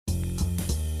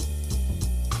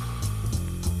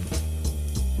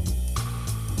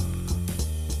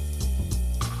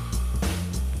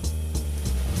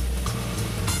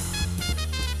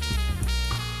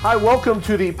Hi, welcome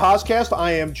to the podcast.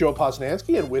 I am Joe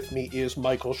Posnanski, and with me is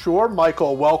Michael Shore.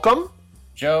 Michael, welcome.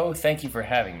 Joe, thank you for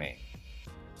having me.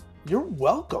 You're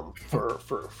welcome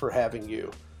for having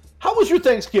you. How was your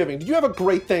Thanksgiving? Did you have a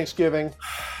great Thanksgiving?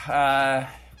 Well,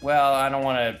 I don't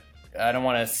want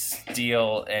to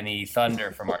steal any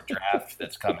thunder from our draft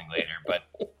that's coming later, but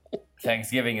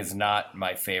Thanksgiving is not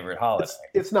my favorite holiday.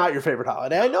 It's not your favorite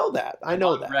holiday. I know that. I'm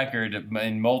on record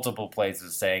in multiple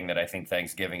places saying that I think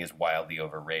Thanksgiving is wildly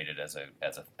overrated as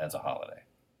a holiday.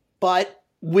 But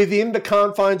within the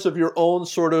confines of your own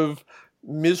sort of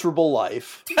miserable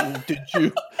life, did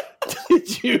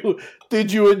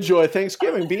you enjoy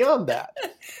Thanksgiving beyond that?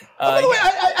 By the way,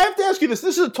 I have to ask you this.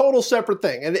 This is a total separate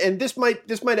thing, and this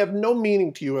might have no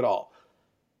meaning to you at all.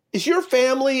 Is your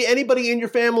family, anybody in your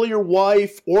family, your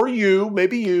wife, or you,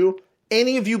 maybe you,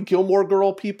 any of you Gilmore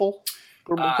Girl people?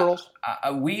 Girls?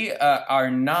 We are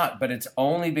not, but it's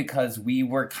only because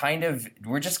we're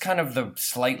just kind of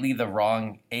slightly the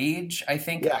wrong age, I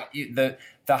think. Yeah.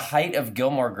 The height of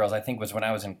Gilmore Girls, I think, was when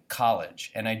I was in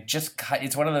college. And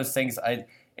it's one of those things,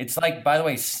 it's like, by the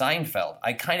way, Seinfeld.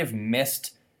 I kind of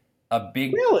missed a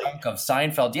big chunk of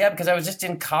Seinfeld. Yeah, because I was just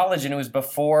in college and it was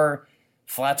before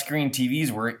flat screen TVs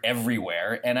were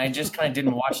everywhere, and I just kind of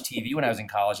didn't watch TV when I was in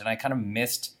college, and I kind of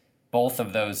missed both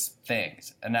of those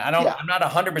things. And I'm not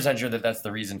 100% sure that that's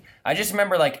the reason. I just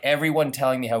remember like everyone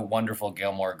telling me how wonderful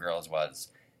Gilmore Girls was.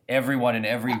 Everyone in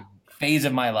every phase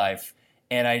of my life,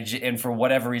 and for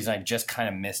whatever reason, I just kind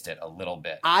of missed it a little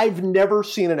bit. I've never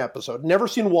seen an episode, never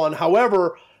seen one.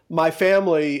 However, my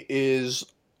family is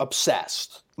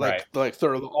obsessed. Like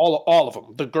they're all of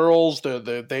them. The girls,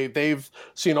 they've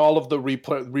seen all of the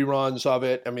reruns of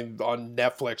it. I mean, on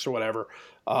Netflix or whatever.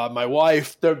 My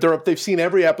wife, they've seen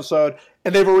every episode,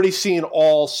 and they've already seen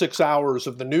all 6 hours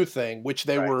of the new thing, which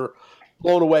they were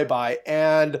blown away by.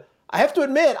 And I have to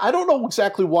admit, I don't know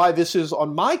exactly why this is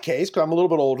on my case, because I'm a little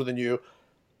bit older than you.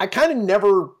 I kind of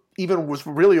never even was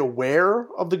really aware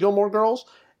of the Gilmore Girls,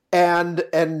 and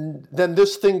then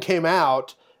this thing came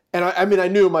out. And I mean, I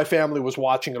knew my family was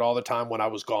watching it all the time when I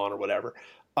was gone or whatever.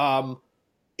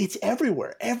 It's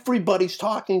everywhere. Everybody's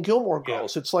talking Gilmore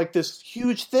Girls. Yeah. It's like this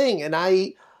huge thing. And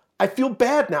I feel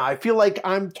bad now. I feel like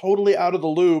I'm totally out of the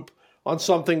loop on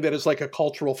something that is like a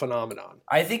cultural phenomenon.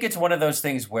 I think it's one of those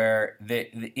things where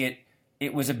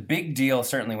it was a big deal,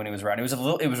 certainly when it was around.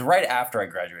 It was right after I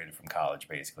graduated from college,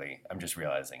 basically. I'm just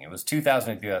realizing. It was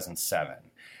 2000 and 2007.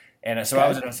 And so I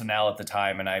was at SNL at the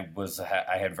time, and I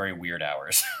had very weird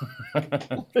hours,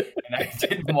 and I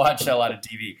didn't watch a lot of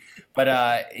TV. But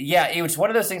it was one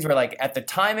of those things where, like, at the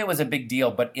time it was a big deal,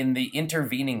 but in the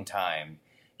intervening time,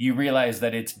 you realize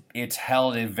that it's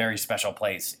held a very special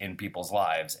place in people's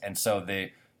lives. And so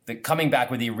the coming back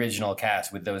with the original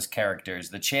cast with those characters,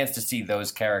 the chance to see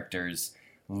those characters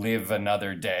live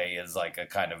another day is like a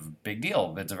kind of big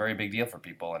deal. It's a very big deal for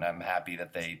people, and I'm happy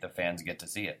that the fans get to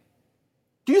see it.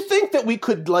 Do you think that we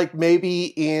could, like,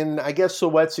 maybe in, I guess, so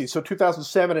let's see, so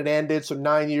 2007 it ended, so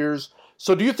 9 years.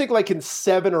 So do you think, like, in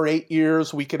 7 or 8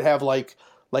 years we could have, like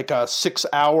a 6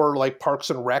 hour, like, Parks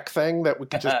and Rec thing that we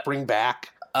could just bring back?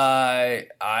 I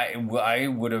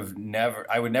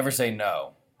would never say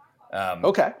no.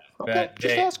 Okay. But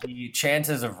the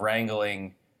chances of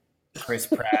wrangling Chris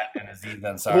Pratt and Aziz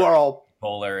Ansari, who are all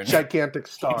Bowler and gigantic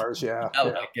stars, yeah.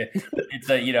 It's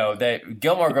that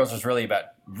Gilmore Girls was really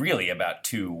about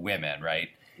two women, right?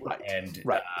 Right.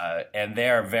 And they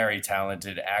are very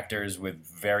talented actors with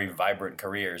very vibrant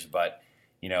careers, but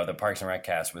the Parks and Rec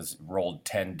cast was rolled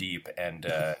 10 deep, and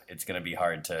it's going to be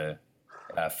hard to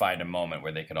find a moment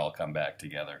where they could all come back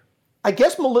together. I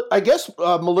guess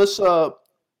Melissa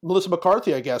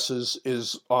McCarthy, I guess,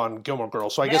 is on Gilmore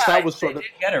Girls, so I guess that was sort of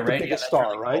the biggest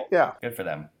star, really right? Cool. Yeah, good for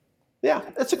them. Yeah,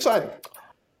 that's exciting.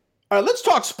 All right, let's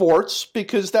talk sports,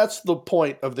 because that's the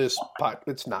point of this podcast.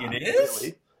 It's not. It is?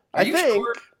 Really. Are you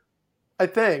sure? I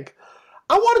think.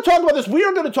 I want to talk about this. We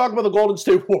are going to talk about the Golden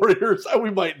State Warriors.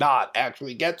 We might not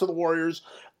actually get to the Warriors.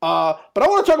 But I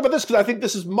want to talk about this because I think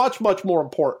this is much, much more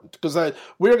important. Because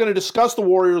we are going to discuss the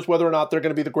Warriors, whether or not they're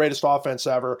going to be the greatest offense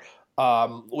ever,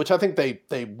 which I think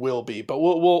they will be. But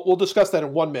we'll discuss that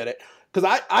in 1 minute.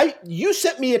 Because you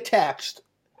sent me a text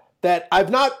that I've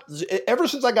not, ever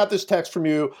since I got this text from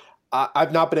you,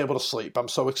 I've not been able to sleep. I'm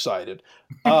so excited.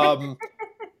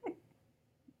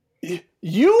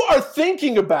 You are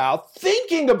thinking about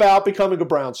becoming a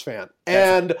Browns fan.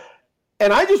 And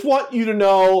I just want you to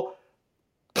know,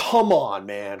 come on,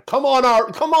 man. Come on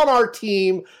our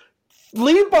team.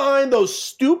 Leave behind those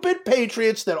stupid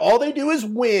Patriots that all they do is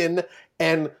win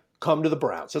and come to the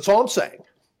Browns. That's all I'm saying.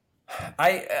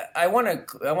 I want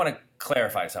to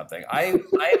clarify something.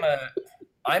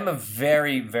 I'm a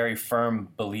very, very firm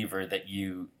believer that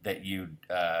you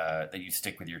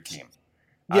stick with your team.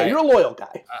 Yeah, you're a loyal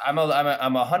guy. I'm a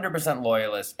 100%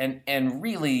 loyalist, and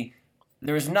really,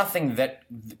 there's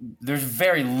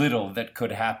very little that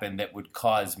could happen that would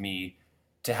cause me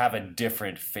to have a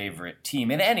different favorite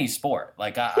team in any sport.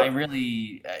 Like I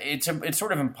really, it's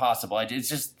sort of impossible. It's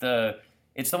just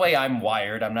it's the way I'm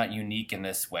wired. I'm not unique in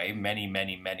this way. Many,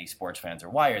 many, many sports fans are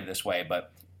wired this way,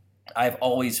 but I've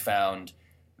always found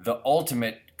the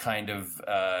ultimate kind of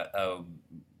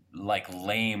like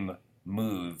lame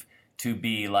move to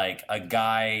be like a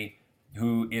guy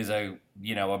who is a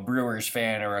Brewers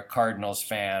fan or a Cardinals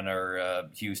fan or a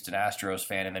Houston Astros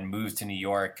fan and then moves to New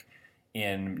York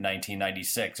in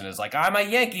 1996 and is like, I'm a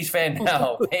Yankees fan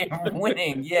now. They're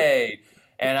winning, yay!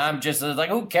 And I'm just like,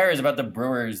 who cares about the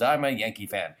Brewers? I'm a Yankee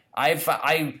fan.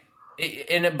 And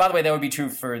by the way, that would be true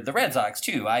for the Red Sox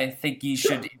too. I think you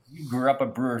should. If you grew up a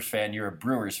Brewers fan, you're a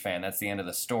Brewers fan. That's the end of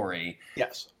the story.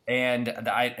 Yes. And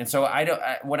so I don't.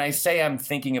 When I say I'm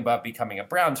thinking about becoming a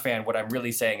Browns fan, what I'm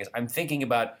really saying is I'm thinking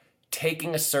about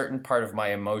taking a certain part of my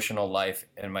emotional life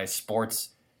and my sports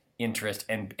interest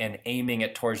and aiming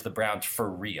it towards the Browns for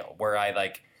real. Where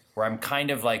I'm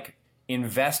kind of like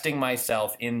investing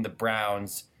myself in the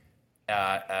Browns.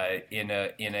 In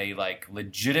a like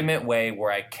legitimate way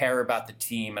where I care about the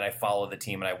team and I follow the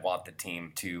team and I want the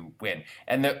team to win.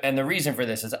 And the reason for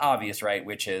this is obvious, right?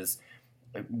 Which is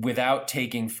without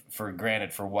taking for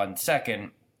granted for 1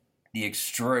 second the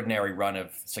extraordinary run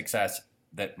of success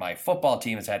that my football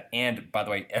team has had, and by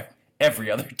the way, every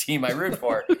other team I root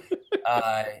for.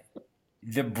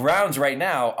 The Browns right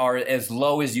now are as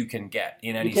low as you can get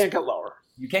in any. You can't get lower.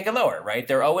 You can't get lower, right?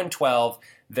 They're 0-12.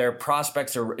 Their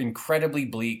prospects are incredibly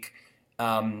bleak.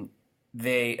 Their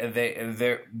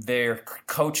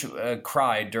coach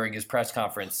cried during his press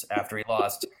conference after he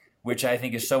lost, which I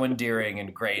think is so endearing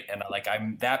and great. And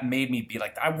that made me be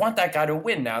like, I want that guy to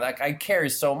win now. That guy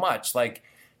cares so much. Like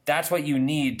that's what you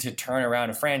need to turn around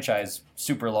a franchise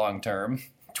super long term,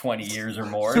 20 years or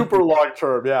more. Super long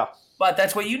term, yeah. But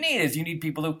that's what you need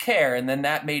people who care. And then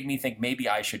that made me think maybe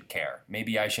I should care.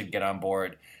 Maybe I should get on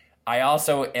board. I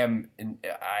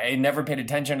never paid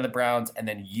attention to the Browns. And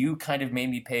then you kind of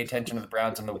made me pay attention to the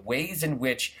Browns and the ways in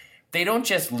which they don't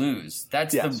just lose.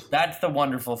 That's the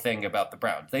wonderful thing about the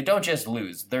Browns. They don't just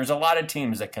lose. There's a lot of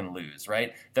teams that can lose,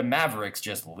 right? The Mavericks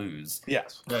just lose.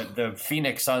 Yes. The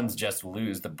Phoenix Suns just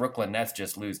lose. The Brooklyn Nets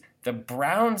just lose. The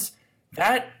Browns,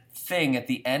 that thing at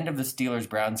the end of the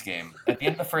Steelers-Browns game, at the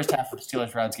end of the first half of the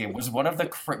Steelers-Browns game, was one of the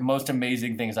most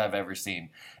amazing things I've ever seen.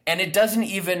 And it doesn't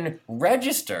even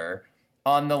register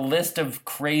on the list of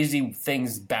crazy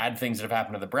things, bad things that have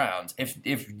happened to the Browns. If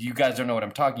you guys don't know what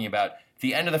I'm talking about,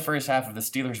 the end of the first half of the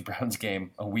Steelers-Browns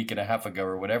game a week and a half ago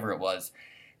or whatever it was,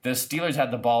 the Steelers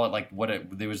had the ball at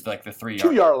it was like the 3 yard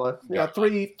 2 yard line. Yeah,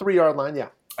 3 yard line, yeah.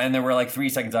 And there were like 3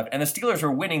 seconds left. And the Steelers were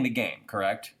winning the game,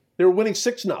 correct? They were winning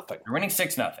 6-0. They're winning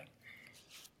 6-0.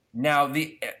 Now,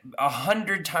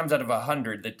 100 times out of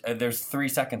 100, there's 3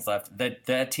 seconds left.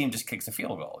 That team just kicks a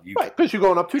field goal. Right, because you're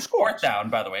going up 2 scores. Fourth down,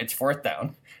 by the way. It's fourth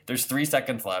down. There's 3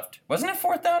 seconds left. Wasn't it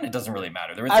fourth down? It doesn't really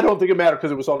matter. I don't think it mattered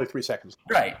because it was only 3 seconds.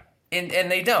 Right.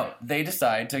 And they don't. They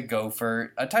decide to go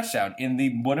for a touchdown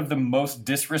in one of the most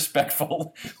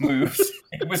disrespectful moves.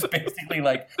 It was basically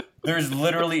like,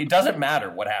 it doesn't matter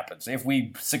what happens. If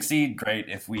we succeed, great.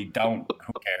 If we don't,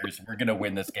 who cares? We're going to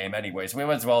win this game anyway. So we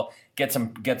might as well get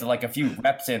a few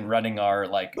reps in running our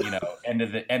end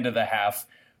of the half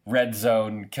red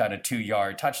zone kind of 2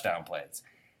 yard touchdown plays.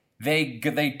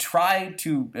 They try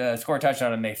to score a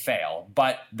touchdown and they fail,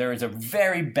 but there is a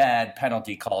very bad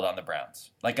penalty called on the Browns,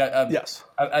 like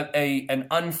an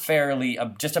unfairly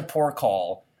just a poor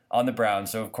call on the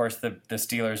Browns. So of course the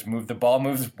Steelers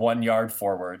moves 1 yard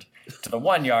forward to the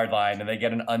 1 yard line, and they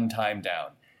get an untimed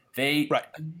down. They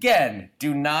again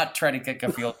do not try to kick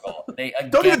a field goal. They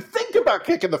don't even think about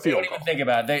kicking the field goal. Don't even think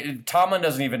about it. Tomlin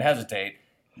doesn't even hesitate.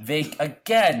 They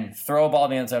again throw a ball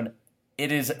in the end zone.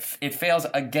 It fails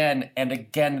again and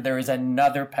again. There is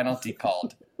another penalty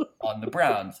called on the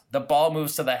Browns. The ball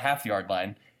moves to the half-yard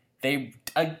line. They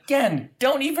again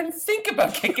don't even think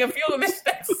about kicking a field goal. This is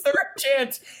their third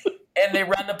chance, and they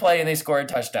run the play and they score a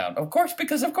touchdown. Of course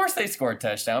they score a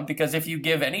touchdown, because if you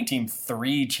give any team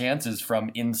 3 chances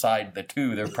from inside the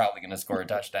 2, they're probably going to score a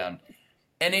touchdown.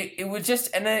 And it was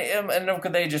just, and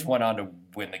they just went on to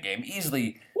win the game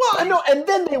easily. Well, I know, and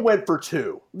then they went for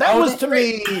 2. That was to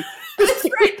me. That's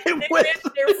right. They made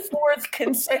their 4th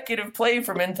consecutive play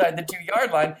from inside the 2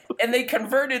 yard line, and they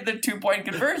converted the 2-point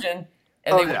conversion.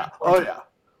 And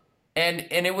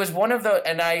And it was one of the,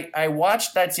 and I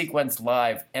watched that sequence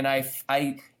live, and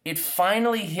it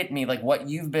finally hit me, like what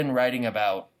you've been writing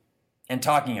about and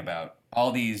talking about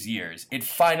all these years. It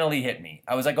finally hit me.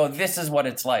 I was like, oh, this is what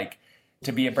it's like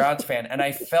to be a Browns fan. And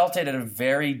I felt it at a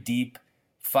very deep,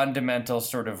 fundamental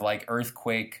sort of like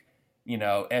earthquake,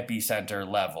 epicenter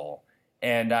level.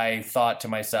 And I thought to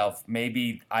myself,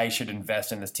 maybe I should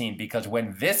invest in this team, because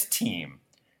when this team,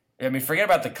 forget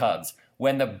about the Cubs,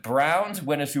 when the Browns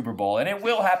win a Super Bowl, and it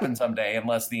will happen someday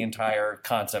unless the entire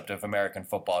concept of American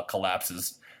football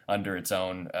collapses under its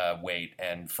own weight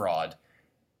and fraud.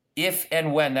 If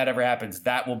and when that ever happens,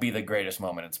 that will be the greatest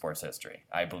moment in sports history.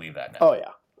 I believe that now. Oh,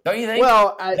 yeah. Don't you think?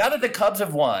 Well, now that the Cubs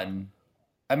have won,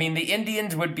 the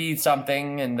Indians would be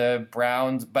something, and the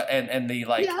Browns, and the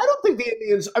like. Yeah, I don't think the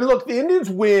Indians. Look, the Indians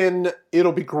win,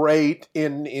 it'll be great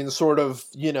in sort of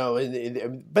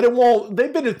but it won't.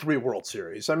 They've been in 3 World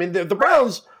Series. The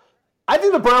Browns. I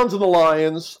think the Browns and the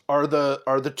Lions are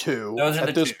the two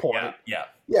at this point.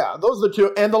 Yeah, those are the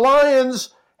two, and the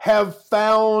Lions have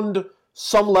found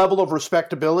some level of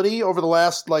respectability over the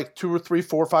last 2 or 3,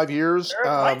 4, 5 years. They're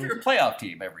a playoff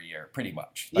team every year, pretty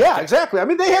much. Exactly.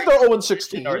 They had their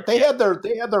 0-16. They had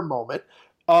their moment.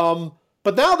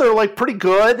 But now they're pretty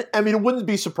good. It wouldn't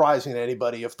be surprising to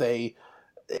anybody if they.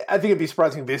 I think it'd be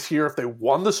surprising this year if they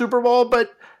won the Super Bowl,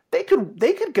 but they could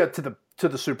get to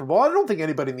the Super Bowl. I don't think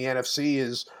anybody in the NFC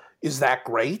is that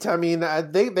great.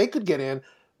 They could get in.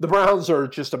 The Browns are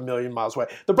just a million miles away.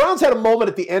 The Browns had a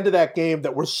moment at the end of that game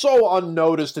that were so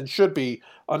unnoticed and should be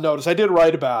unnoticed. I did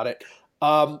write about it.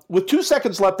 With 2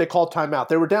 seconds left, they called timeout.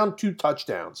 They were down 2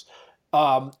 touchdowns.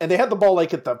 And they had the ball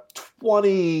at the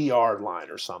 20-yard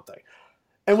line or something.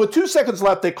 And with 2 seconds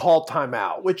left, they called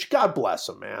timeout, which God bless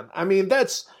them, man.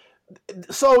 That's –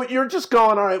 so you're just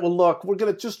going, all right, well, look, we're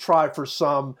going to just try for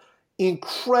some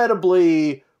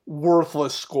incredibly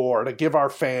worthless score to give our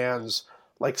fans –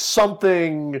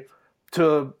 something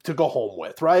to go home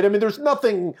with, right? There's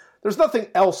nothing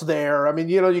else there.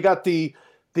 You got the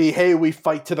hey, we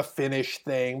fight to the finish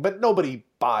thing, but nobody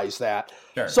buys that.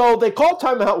 Sure. So they call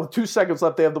timeout with 2 seconds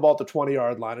left. They have the ball at the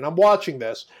 20-yard line, and I'm watching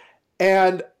this,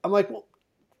 and I'm like, well,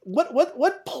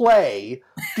 what play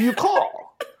do you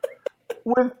call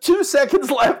with 2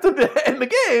 seconds left in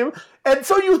the game? And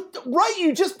so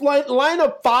you just line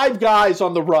up 5 guys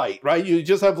on the right? You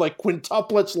just have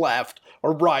quintuplets left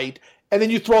or right, and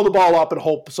then you throw the ball up and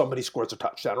hope somebody scores a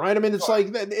touchdown, right? It's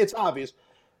it's obvious.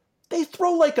 They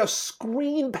throw a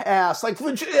screen pass,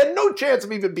 and no chance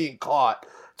of even being caught.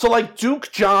 So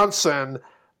Duke Johnson,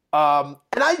 and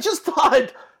I just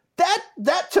thought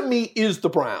that to me is the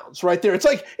Browns right there.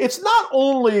 It's not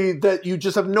only that you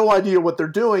just have no idea what they're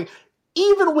doing,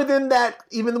 even within that,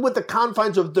 even with the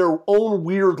confines of their own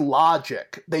weird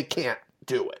logic, they can't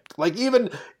do it.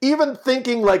 Even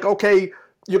thinking okay,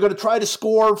 you're going to try to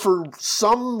score for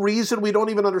some reason we don't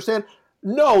even understand.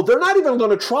 No, they're not even going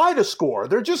to try to score.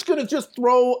 They're just going to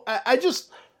throw.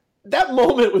 That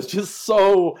moment was just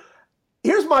so.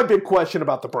 Here's my big question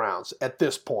about the Browns at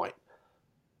this point.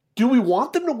 Do we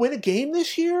want them to win a game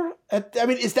this year? Does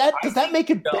that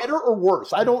make it better or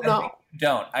worse? I don't know.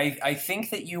 I think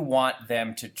that you want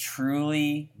them to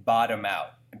truly bottom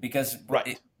out, because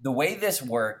the way this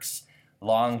works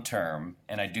long term,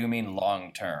 and I do mean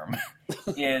long term,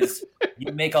 is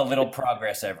you make a little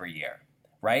progress every year,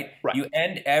 right? You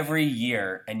end every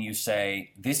year and you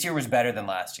say, this year was better than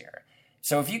last year.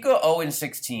 So if you go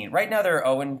 0-16, right now they're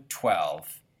 0-12.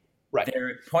 Right.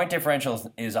 Their point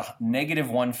differential is a negative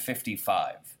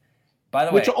 155. By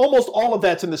the way, which almost all of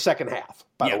that's in the second half,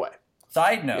 by the way.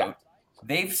 Side note,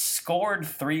 they've scored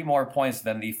 3 more points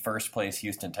than the first place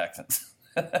Houston Texans.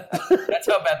 That's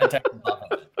how bad the Texans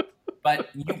offense is. But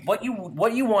what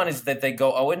you want is that they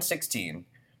go 0-16.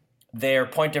 Their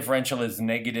point differential is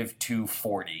negative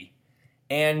 240.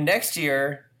 And next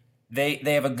year, they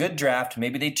have a good draft.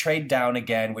 Maybe they trade down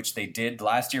again, which they did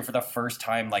last year for the first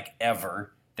time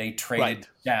ever. They traded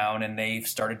down and they've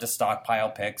started to stockpile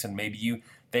picks, and maybe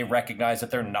they recognize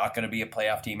that they're not going to be a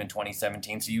playoff team in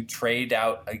 2017. So you trade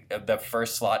out the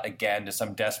first slot again to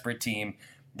some desperate team.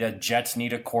 The Jets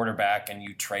need a quarterback, and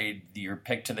you trade your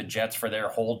pick to the Jets for their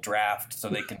whole draft so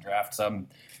they can draft some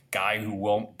guy who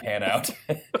won't pan out.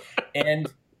 and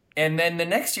then the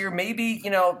next year, maybe they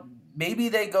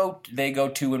go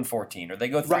 2-14, or they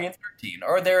go 3-13,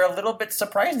 or they're a little bit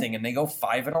surprising and they go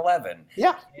 5-11.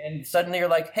 Yeah. And suddenly you're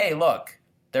like, hey, look,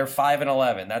 they're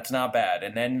 5-11. That's not bad.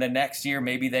 And then the next year,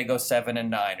 maybe they go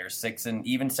 7-9 or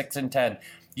 6-10.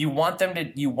 You want them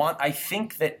to. I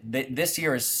think that this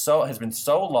year has been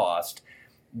so lost.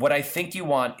 What I think you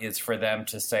want is for them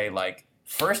to say,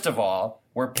 first of all,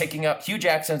 we're picking up Hugh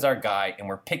Jackson's our guy, and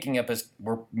we're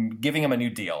giving him a new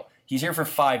deal. He's here for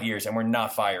 5 years, and we're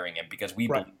not firing him because we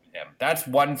Right. believe in him. That's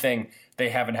one thing they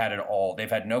haven't had at all. They've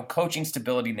had no coaching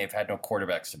stability, and they've had no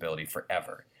quarterback stability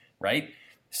forever, right?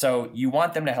 So you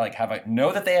want them to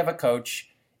know that they have a coach,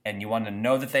 and you want to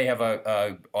know that they have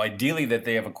ideally that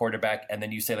they have a quarterback, and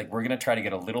then you say, like, we're going to try to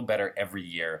get a little better every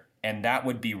year, and that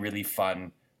would be really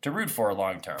fun to root for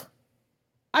long term.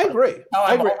 I agree.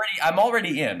 I'm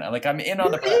already in. Like, I'm in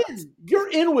on the Browns. You're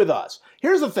in with us.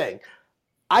 Here's the thing.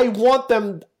 I want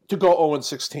them to go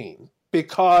 0-16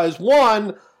 because,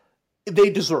 one, they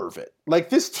deserve it. Like,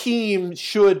 this team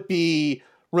should be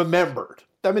remembered.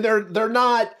 I mean, they're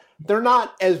not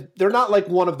like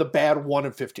one of the bad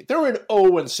 1-15. They're an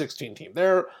 0-16 team.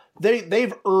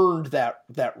 They've earned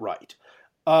that right.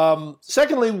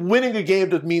 Secondly, winning a game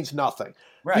that means nothing.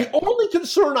 Right. The only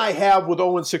concern I have with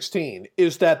 0-16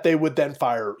 is that they would then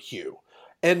fire Hugh.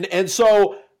 And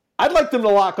so I'd like them to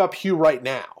lock up Hugh right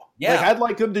now. Yeah. Like, I'd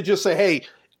like them to just say, hey,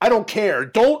 I don't care.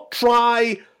 Don't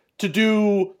try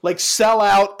to sell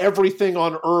out everything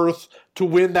on earth to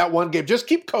win that one game. Just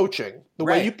keep coaching the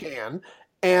way you can.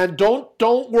 And don't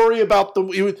worry about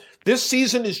this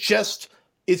season is just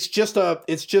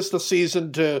a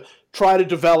season to try to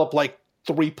develop like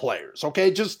 3 players.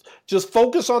 Okay. Just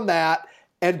focus on that.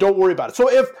 And don't worry about it. So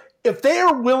if they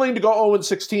are willing to go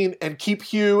 0-16 and keep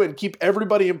Hugh and keep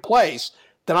everybody in place,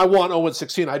 then I want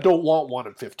 0-16. I don't want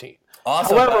 1-15.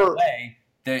 Also, by the way,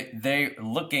 they're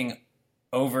looking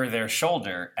over their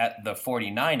shoulder at the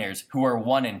 49ers, who are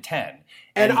 1-10.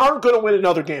 And aren't going to win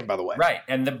another game, by the way. Right.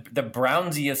 And the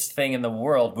Brownsiest thing in the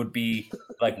world would be,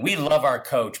 like, we love our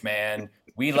coach, man.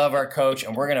 We love our coach,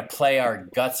 and we're going to play our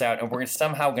guts out, and we're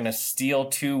somehow going to steal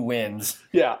 2 wins.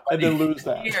 Yeah, and then lose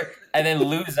that. And then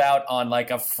lose out on,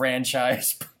 like, a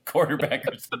franchise quarterback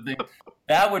or something.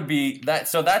 That would be that.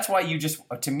 So that's why you just,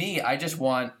 to me, you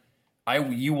want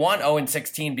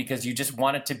 0-16 because you just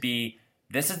want it to be,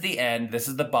 this is the end, this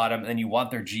is the bottom, and then you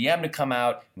want their GM to come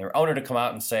out and their owner to come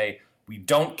out and say, we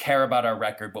don't care about our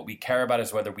record. What we care about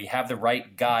is whether we have the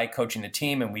right guy coaching the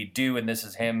team, and we do, and this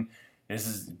is him. This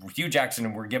is Hugh Jackson,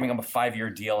 and we're giving him a 5-year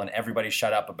deal, and everybody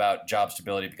shut up about job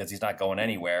stability because he's not going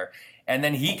anywhere. And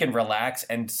then he can relax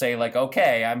and say, like,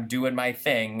 okay, I'm doing my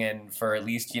thing, and for at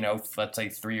least, let's say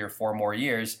 3 or 4 more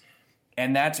years.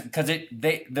 And that's because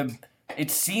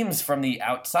it seems from the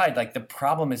outside like the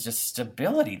problem is just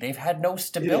stability. They've had no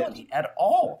stability at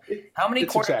all. How many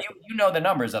you know the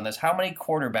numbers on this? How many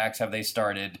quarterbacks have they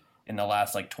started in the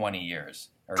last 20 years?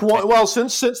 Well,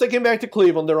 since they came back to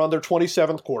Cleveland, they're on their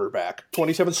 27th quarterback,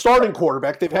 27th starting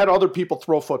quarterback. They've had other people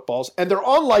throw footballs, and they're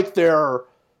on their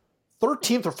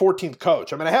 13th or 14th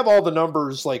coach. I mean, I have all the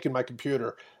numbers in my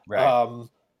computer. Right.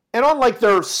 And on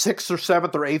their 6th or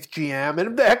 7th or 8th GM,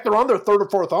 and heck, they're on their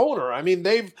 3rd or 4th owner. I mean,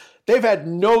 they've had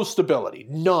no stability,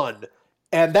 none,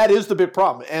 and that is the big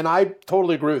problem. And I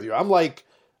totally agree with you.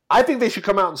 I think they should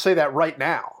come out and say that right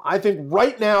now. I think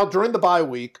right now during the bye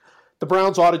week, the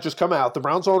Browns ought to just come out. The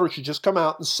Browns owner should just come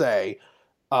out and say,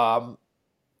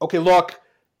 okay, look,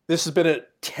 this has been a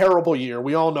terrible year.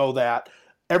 We all know that.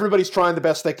 Everybody's trying the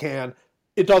best they can.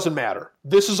 It doesn't matter.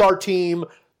 This is our team.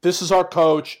 This is our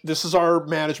coach. This is our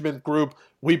management group.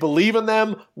 We believe in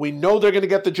them. We know they're going to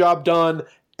get the job done,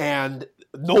 and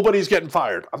nobody's getting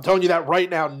fired. I'm telling you that right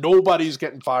now. Nobody's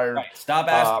getting fired. Right. Stop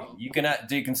asking. You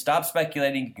can stop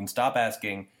speculating. You can stop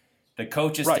asking. The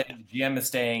coach is staying. The GM is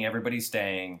staying. Everybody's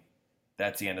staying.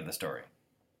 That's the end of the story.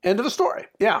 End of the story.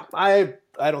 Yeah, I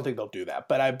don't think they'll do that,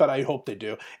 but I hope they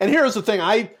do. And here's the thing: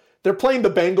 they're playing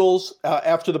the Bengals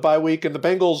after the bye week, and the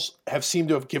Bengals have seemed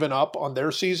to have given up on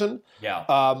their season.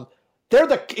 Yeah. They're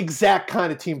the exact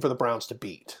kind of team for the Browns to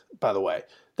beat, by the way.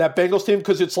 That Bengals team,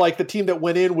 because it's like the team that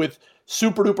went in with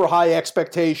super duper high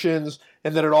expectations,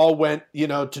 and then it all went,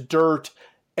 to dirt,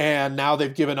 and now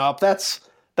they've given up. That's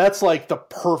like the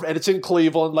perfect, and it's in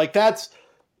Cleveland.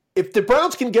 If the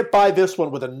Browns can get by this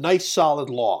one with a nice solid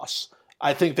loss,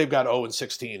 I think they've got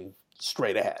 0-16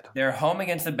 straight ahead. They're home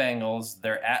against the Bengals.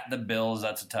 They're at the Bills.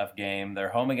 That's a tough game. They're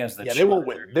home against the Chargers. They won't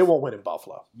win. They won't win in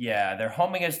Buffalo. Yeah, they're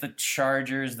home against the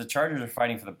Chargers. The Chargers are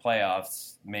fighting for the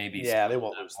playoffs, maybe. Yeah, they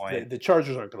won't lose. The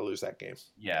Chargers aren't going to lose that game.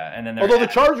 Yeah, and then although the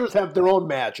Chargers have their own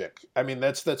magic. I mean,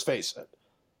 let's face it.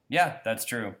 Yeah, that's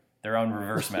true. Their own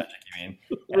reverse magic, you mean?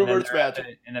 Reverse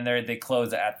magic. And then they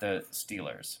close at the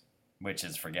Steelers, which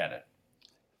is forget it.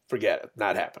 Forget it.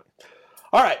 Not happening.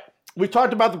 All right. We've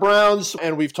talked about the Browns,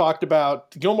 and we've talked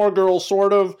about Gilmore Girls,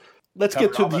 sort of. Let's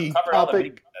get to the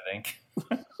topic. I think.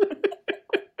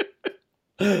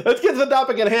 Let's get to the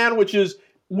topic at hand, which is,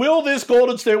 will this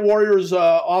Golden State Warriors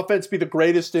offense be the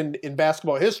greatest in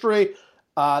basketball history?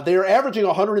 They are averaging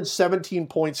 117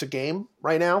 points a game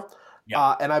right now.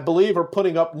 and I believe are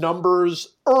putting up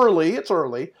numbers early. It's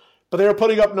early, but they are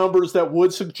putting up numbers that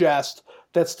would suggest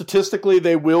that statistically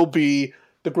they will be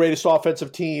the greatest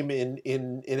offensive team in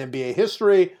NBA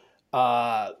history.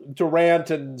 Durant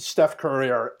and Steph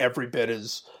Curry are every bit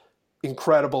as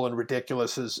incredible and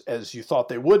ridiculous as you thought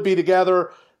they would be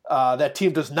together. That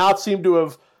team does not seem to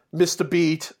have missed a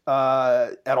beat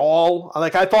at all.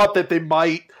 Like, I thought that they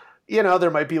might,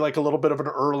 there might be like a little bit of an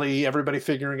early everybody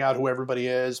figuring out who everybody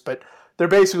is, but they're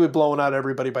basically blowing out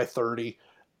everybody by 30.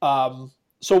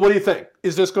 So what do you think?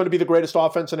 Is this going to be the greatest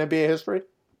offense in NBA history?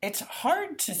 It's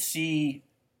hard to see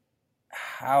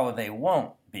how they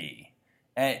won't be.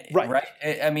 Right.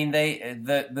 I mean,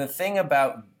 the thing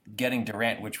about getting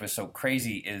Durant, which was so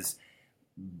crazy, is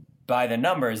by the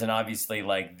numbers, and obviously,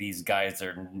 like, these guys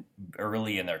are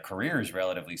early in their careers,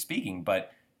 relatively speaking,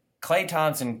 but Klay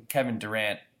Thompson, Kevin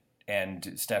Durant,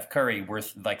 and Steph Curry were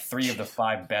like 3 of the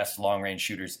 5 best long-range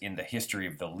shooters in the history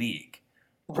of the league.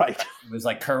 Right. It was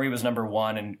like Curry was number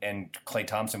 1 and Klay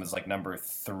Thompson was like number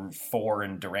 4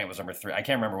 and Durant was number 3. I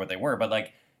can't remember what they were, but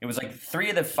like it was like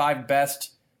 3 of the 5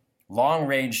 best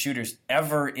long-range shooters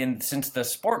ever since the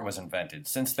sport was invented,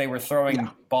 since they were throwing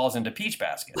balls into peach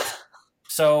baskets.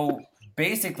 So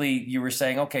basically you were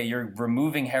saying, okay, you're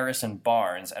removing Harrison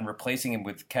Barnes and replacing him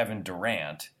with Kevin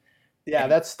Durant. Yeah,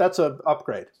 that's an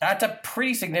upgrade. That's a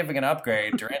pretty significant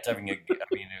upgrade. Durant's having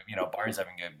Barnes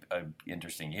having a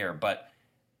interesting year, but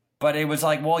it was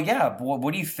like, well, yeah,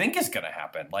 what do you think is going to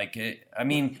happen? Like,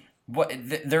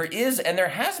 there is, and there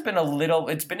has been a little.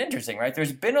 It's been interesting, right?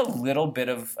 There's been a little bit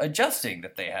of adjusting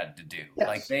that they had to do. Yes.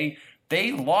 Like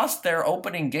they lost their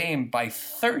opening game by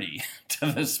 30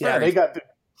 to the Spurs. Yeah, they got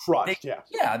crushed.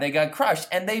 They got crushed,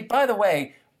 and they, by the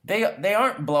way, they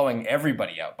aren't blowing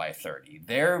everybody out by 30.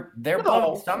 They're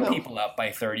blowing some people out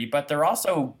by 30, but they're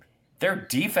also, their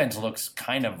defense looks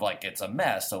kind of like it's a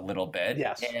mess a little bit.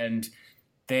 Yes. And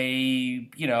they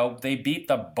beat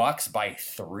the Bucks by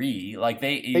 3. Like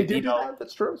they do that.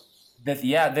 That's true. The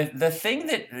thing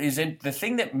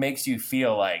that makes you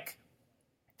feel like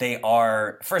they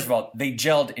are, first of all, they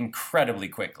gelled incredibly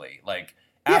quickly. Like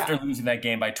after losing that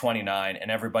game by 29,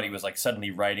 and everybody was like suddenly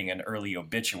writing an early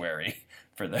obituary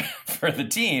for the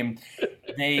team,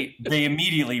 they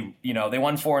immediately, they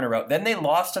won 4 in a row. Then they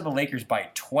lost to the Lakers by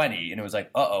 20, and it was like,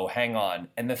 hang on.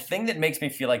 And the thing that makes me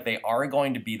feel like they are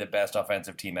going to be the best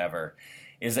offensive team ever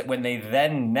is that when they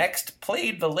then next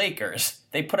played the Lakers,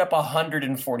 they put up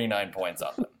 149 points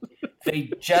on them.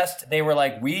 They were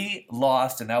like, we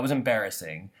lost, and that was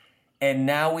embarrassing, and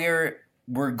now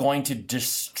we're going to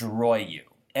destroy you.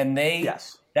 And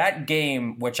that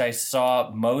game, which I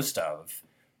saw most of,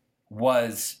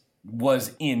 was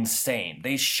insane.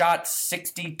 They shot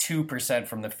 62%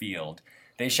 from the field.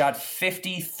 They shot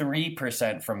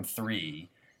 53% from 3.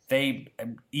 They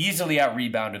easily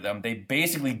out-rebounded them. They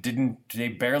barely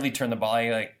turned the ball.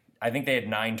 I think they had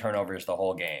 9 turnovers the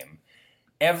whole game.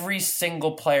 Every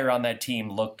single player on that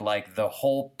team looked like the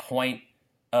whole point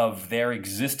of their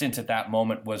existence at that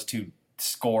moment was to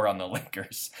score on the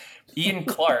Lakers. Ian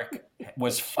Clark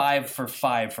was 5 for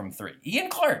 5 from 3. Ian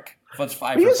Clark was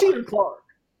 5 for 5. Ian Clark?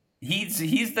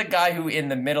 He's the guy who, in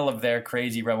the middle of their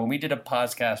crazy run, when we did a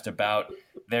podcast about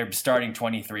their starting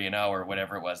 23-0 or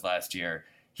whatever it was last year,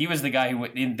 he was the guy who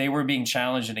they were being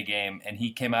challenged in a game, and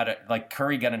he came out like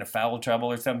Curry got into foul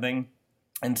trouble or something,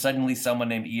 and suddenly someone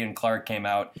named Ian Clark came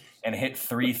out and hit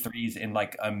 3 threes in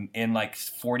like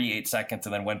 48 seconds,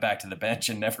 and then went back to the bench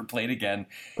and never played again.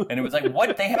 And it was like,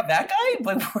 what? They have that guy?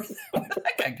 Like, where did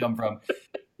that guy come from?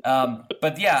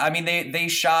 But yeah, I mean,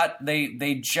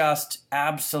 they just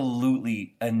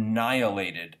absolutely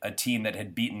annihilated a team that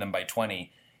had beaten them by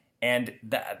 20. And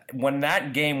when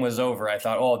that game was over, I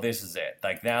thought, oh, this is it.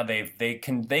 Like, now they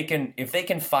can if they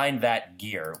can find that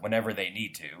gear whenever they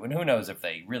need to, and who knows if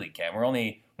they really can. We're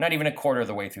not even a quarter of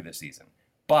the way through the season.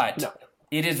 But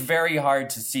It is very hard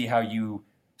to see how you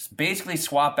basically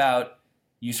swap out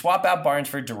Barnes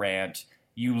for Durant.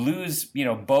 You lose,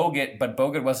 Bogut, but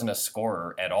Bogut wasn't a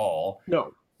scorer at all.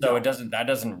 No. So that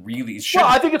doesn't really. Well,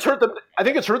 I think it's hurt them. I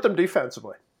think it's hurt them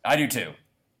defensively. I do too.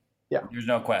 Yeah. There's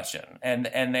no question. And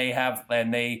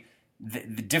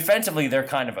defensively, they're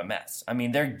kind of a mess. I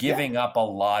mean, they're giving up a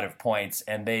lot of points,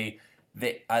 and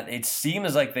it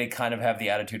seems like they kind of have the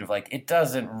attitude of like, it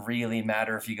doesn't really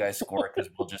matter if you guys score because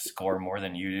we'll just score more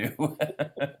than you do.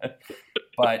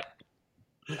 But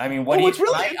I mean,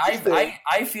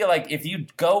 I feel like if you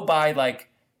go by like,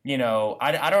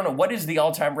 I don't know, what is the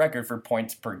all-time record for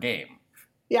points per game?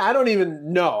 Yeah, I don't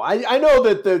even know. I know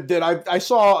that I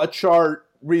saw a chart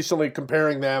recently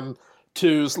comparing them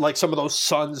to like some of those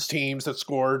Suns teams that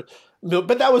scored,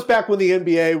 but that was back when the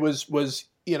NBA was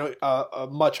a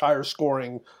much higher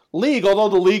scoring league, although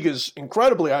the league is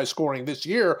incredibly high scoring this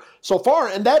year so far.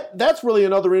 And that's really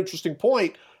another interesting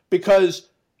point, because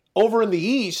over in the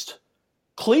East,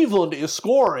 Cleveland is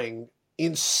scoring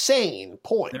insane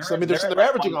points. They're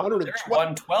averaging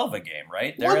 112 a game,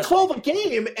 right? 112 a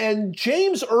game, and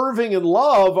James Irving and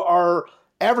Love are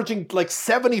averaging like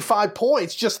 75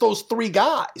 points, just those three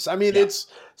guys. I mean, it's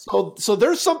so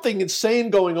there's something insane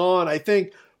going on, I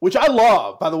think, which I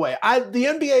love, by the way. The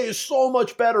NBA is so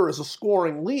much better as a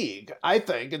scoring league, I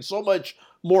think, and so much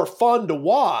more fun to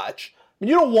watch. I mean,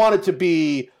 you don't want it to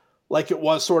be like it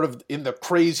was sort of in the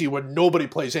crazy when nobody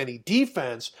plays any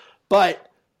defense, but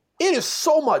it is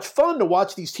so much fun to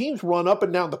watch these teams run up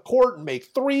and down the court and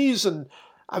make threes. And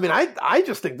I mean, I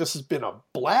just think this has been a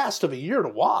blast of a year to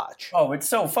watch. Oh, it's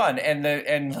so fun. And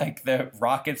the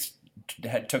Rockets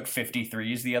took 50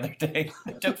 threes the other day.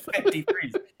 They took 50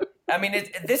 threes. I mean,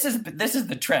 this is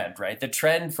the trend, right? The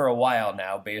trend for a while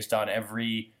now, based on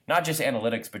not just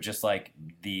analytics, but just like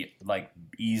the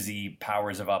easy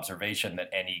powers of observation that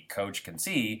any coach can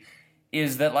see,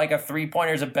 is that like a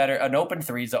 3-pointer is an open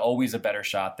three is always a better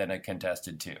shot than a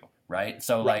contested 2, right?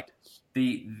 So like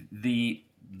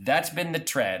that's been the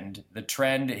trend. The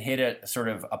trend hit a sort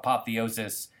of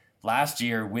apotheosis last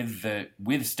year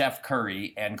with Steph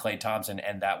Curry and Klay Thompson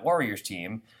and that Warriors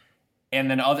team.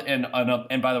 And then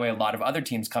and by the way, a lot of other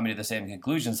teams coming to the same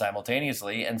conclusion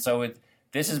simultaneously. And so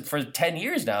this is for 10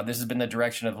 years now, this has been the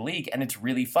direction of the league. And it's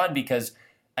really fun because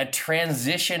a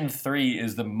transition 3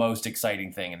 is the most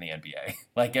exciting thing in the NBA.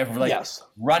 Yes.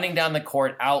 Running down the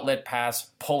court, outlet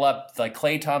pass, pull up, like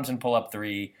Klay Thompson pull up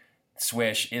 3,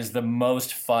 swish is the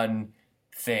most fun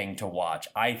thing to watch.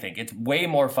 I think it's way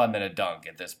more fun than a dunk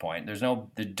at this point. The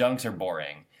dunks are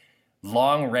boring.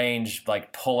 Long range,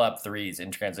 like pull up 3s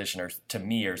in transition to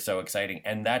me are so exciting.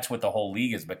 And that's what the whole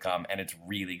league has become. And it's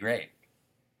really great.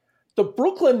 The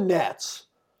Brooklyn Nets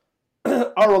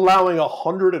are allowing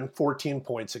 114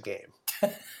 points a game.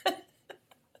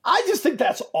 I just think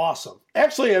that's awesome.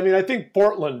 Actually, I mean, I think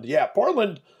Portland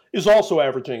is also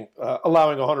averaging,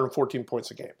 allowing 114 points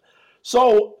a game.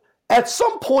 So at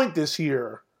some point this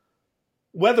year,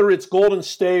 whether it's Golden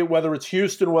State, whether it's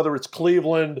Houston, whether it's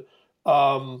Cleveland,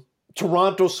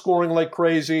 Toronto scoring like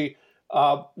crazy,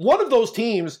 one of those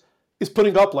teams is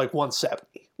putting up like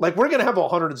 170. Like we're going to have a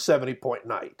 170-point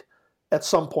night at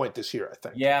some point this year, I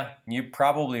think. Yeah, you're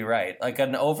probably right. Like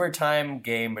an overtime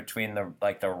game between the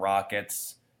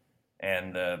Rockets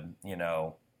and the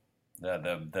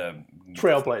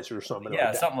Trailblazers or something.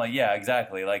 Yeah, like that.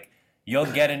 Exactly. Like you'll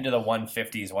get into the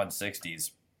 150s,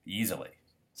 160s easily.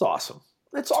 It's awesome.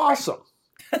 It's awesome.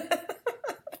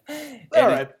 All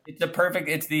right. It's the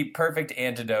perfect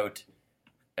antidote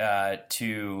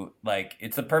to like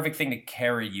it's the perfect thing to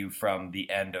carry you from the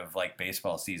end of like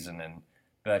baseball season and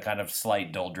the kind of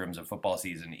slight doldrums of football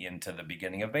season into the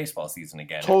beginning of baseball season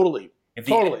again. Totally. If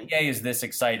the NBA is this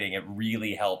exciting, it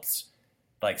really helps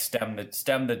like stem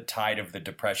the tide of the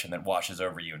depression that washes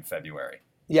over you in February.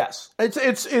 Yes.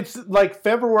 It's like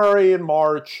February and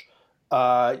March,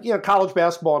 college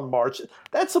basketball in March.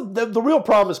 That's the real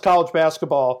problem is college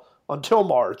basketball until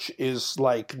March is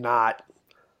like not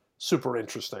super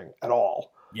interesting at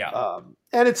all. Yeah.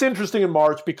 And it's interesting in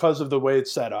March because of the way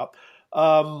it's set up.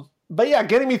 But yeah,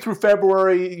 getting me through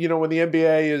February, when the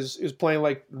NBA is playing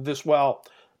like this well,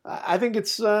 I think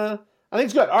it's good. All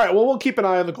right, well, we'll keep an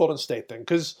eye on the Golden State thing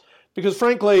because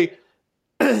frankly,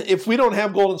 if we don't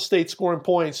have Golden State scoring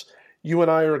points, you and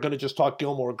I are going to just talk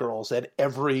Gilmore Girls at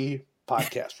every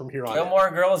podcast from here on. Gilmore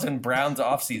Girls and Brown's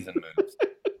off-season moves.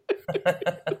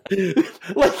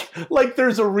 like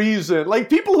there's a reason. Like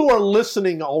people who are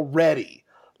listening already,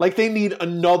 like they need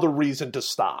another reason to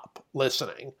stop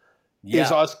listening. Yeah.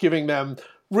 Is us giving them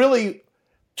really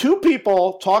 2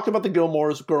 people talk about the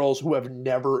Gilmore Girls who have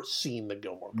never seen the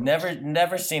Gilmore Girls.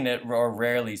 Never seen it or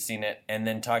rarely seen it, and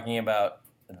then talking about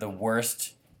the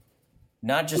worst,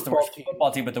 not just the worst football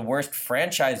team, but the worst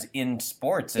franchise in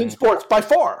sports. In sports, by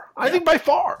far. I think by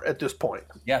far at this point.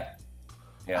 Yeah.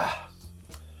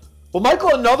 Well,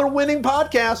 Michael, another winning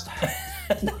podcast.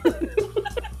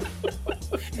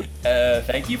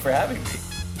 Thank you for having me.